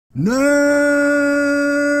Nerds!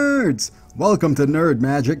 Welcome to Nerd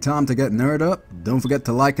Magic. Time to get nerd up. Don't forget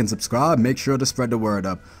to like and subscribe. Make sure to spread the word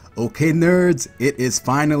up. Okay, nerds, it is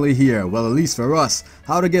finally here. Well, at least for us.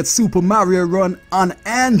 How to get Super Marion Run on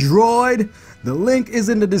Android. The link is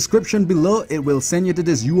in the description below. It will send you to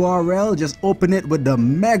this URL. Just open it with the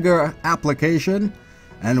Mega application.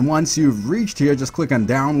 And once you've reached here, just click on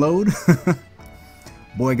download.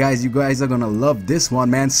 Boy, guys, you guys are gonna love this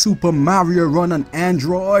one, man. Super Marion Run on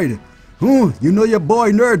Android. Ooh, you know your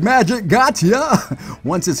boy Nerd Magic got ya.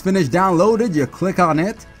 Once it's finished downloaded, you click on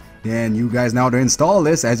it. And you guys know how to install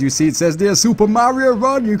this. As you see, it says there, Super Marion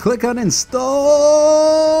Run. You click on install.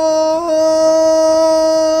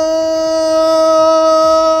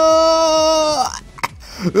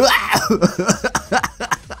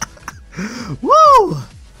 Woo!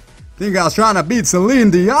 Think I was trying to beat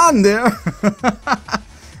Celine Dion there.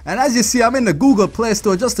 And as you see, I'm in the Google Play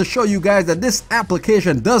Store just to show you guys that this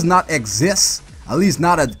application does not exist, at least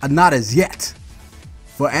not as yet,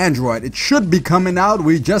 for Android. It should be coming out,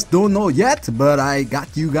 we just don't know yet, but I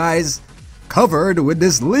got you guys covered with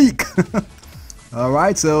this leak.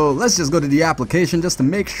 Alright, so let's just go to the application just to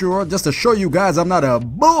make sure, just to show you guys I'm not a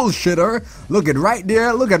bullshitter. Look at right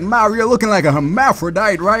there, look at Mario looking like a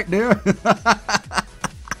hermaphrodite right there.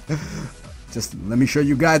 Just let me show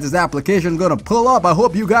you guys this application is gonna pull up. I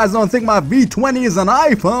hope you guys don't think my V20 is an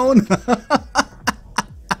iPhone.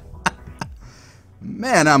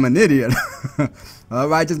 Man, I'm an idiot.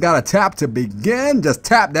 Alright, just gotta tap to begin. Just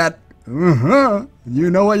tap that. You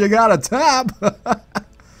know what you gotta tap.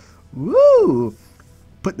 Woo!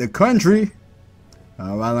 Put the country.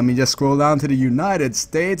 Alright, let me just scroll down to the United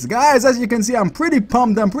States. Guys, as you can see, I'm pretty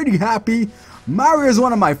pumped. I'm pretty happy. Mario is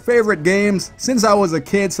one of my favorite games since I was a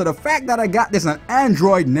kid, so the fact that I got this on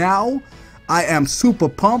Android now, I am super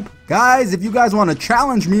pumped. Guys, if you guys want to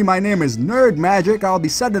challenge me, my name is Nerd Magic. I'll be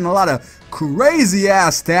sending a lot of crazy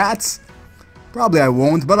ass stats. Probably I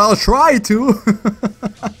won't, but I'll try to.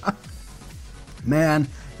 Man,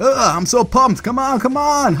 I'm so pumped. Come on, come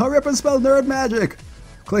on. Hurry up and spell Nerd Magic.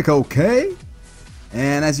 Click OK.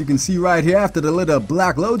 And as you can see right here, after the little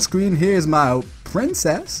black load screen, here's my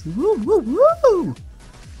princess. Woo, woo, woo.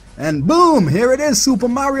 And boom, here it is, Super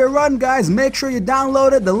Marion Run, guys. Make sure you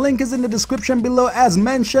download it. The link is in the description below as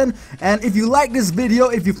mentioned. And if you like this video,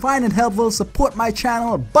 if you find it helpful, support my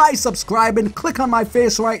channel by subscribing. Click on my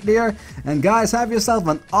face right there. And guys, have yourself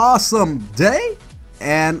an awesome day.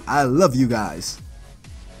 And I love you guys.